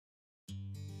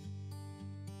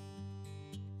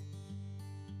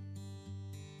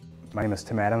My name is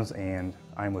Tim Adams and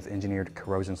I'm with Engineered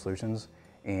Corrosion Solutions.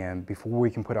 And before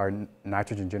we can put our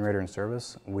nitrogen generator in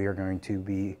service, we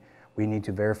need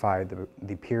to verify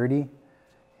the purity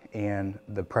and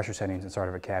the pressure settings inside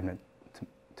of a cabinet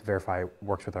to verify it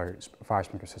works with our fire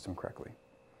sprinkler system correctly.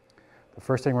 The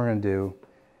first thing we're going to do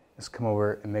is come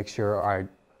over and make sure our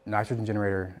nitrogen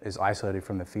generator is isolated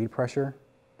from the feed pressure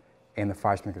and the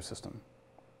fire sprinkler system.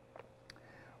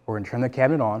 We're going to turn the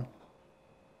cabinet on,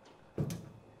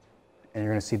 and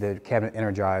you're going to see the cabinet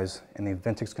energize and the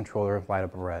Ventix controller light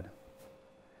up red.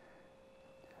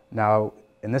 Now,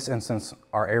 in this instance,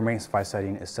 our air maintenance device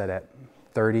setting is set at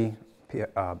 30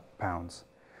 pounds.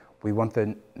 We want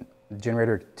the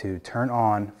generator to turn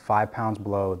on 5 pounds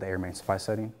below the air maintenance device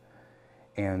setting,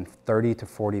 and 30 to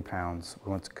 40 pounds,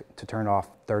 we want to turn off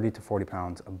 30 to 40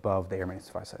 pounds above the air maintenance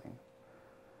device setting.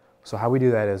 So how we do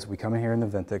that is we come in here in the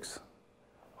Ventix,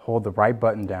 hold the right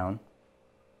button down.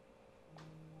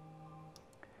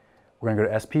 We're going to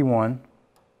go to SP1,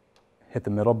 hit the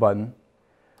middle button,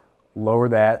 lower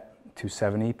that to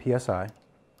 70 psi.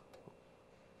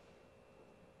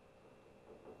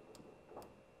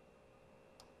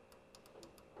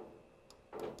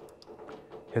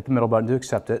 Hit the middle button to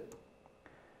accept it,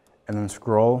 and then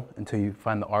scroll until you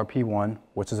find the RP1,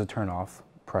 which is a turn-off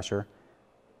pressure.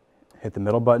 Hit the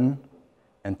middle button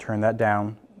and turn that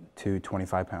down to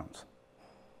 25 pounds.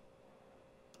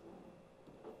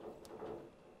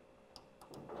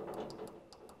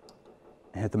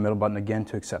 And hit the middle button again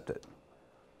to accept it.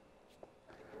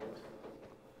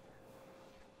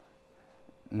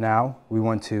 Now we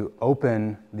want to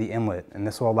open the inlet, and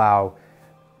this will allow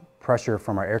pressure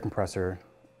from our air compressor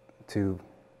to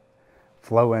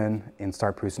flow in and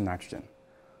start producing nitrogen.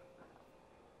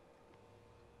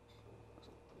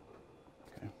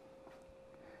 Okay.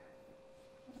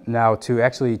 Now to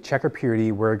actually check our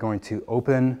purity, we're going to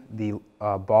open the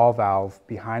ball valve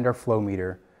behind our flow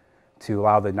meter to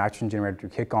allow the nitrogen generator to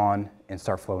kick on and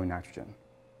start flowing nitrogen.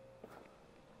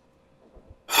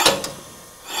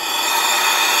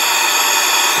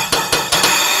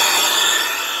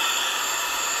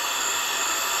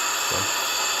 Okay.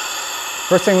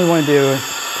 First thing we want to do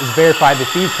is verify the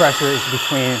feed pressure is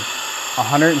between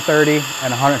 130 and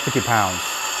 150 pounds.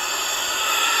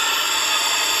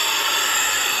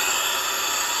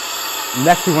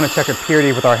 Next, we want to check our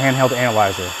purity with our handheld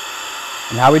analyzer.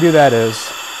 And how we do that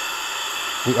is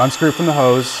we unscrew from the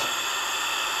hose,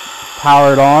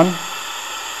 power it on,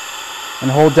 and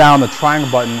hold down the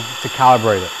triangle button to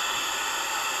calibrate it.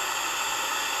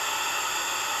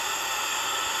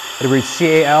 It'll read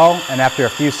CAL, and after a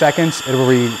few seconds,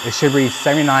 it should read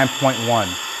 79.1.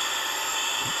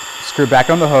 Screw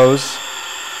back on the hose.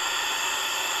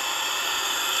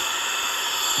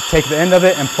 Take the end of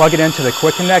it and plug it into the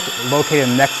quick connect located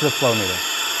next to the flow meter.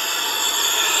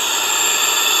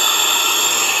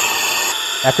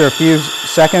 After a few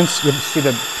seconds, you'll see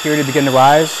the purity begin to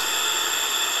rise,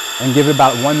 and give it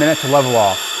about 1 minute to level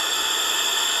off.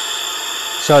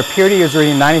 So our purity is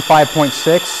reading 95.6,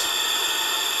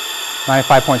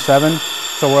 95.7,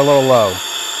 so we're a little low.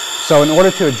 So in order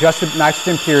to adjust the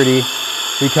nitrogen purity,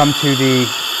 we come to the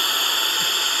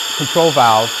control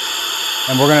valve,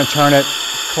 and we're going to turn it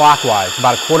clockwise,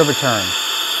 about a quarter of a turn.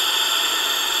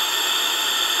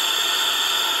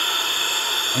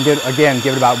 And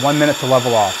give it about 1 minute to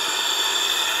level off.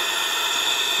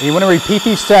 And you want to repeat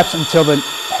these steps until the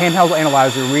handheld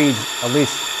analyzer reads at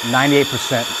least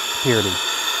 98% purity.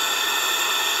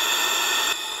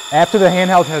 After the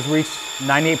handheld has reached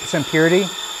 98% purity,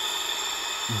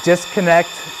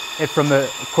 disconnect it from the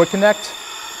quick connect,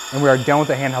 and we are done with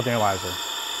the handheld analyzer.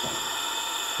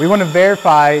 We want to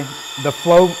verify the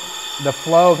flow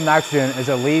of nitrogen is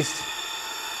at least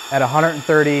at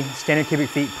 130 standard cubic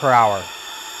feet per hour.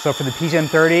 So for the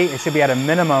PGEN-30, it should be at a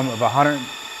minimum of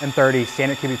 130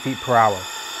 standard cubic feet per hour.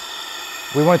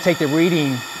 We want to take the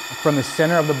reading from the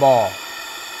center of the ball.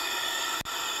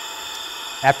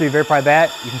 After you verify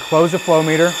that, you can close the flow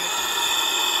meter.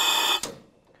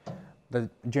 The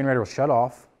generator will shut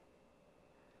off.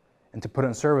 And to put it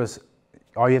in service,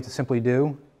 all you have to simply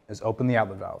do is open the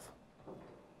outlet valve.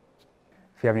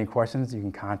 If you have any questions, you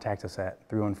can contact us at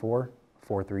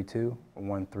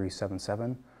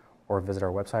 314-432-1377 or visit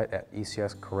our website at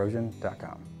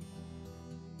ecscorrosion.com.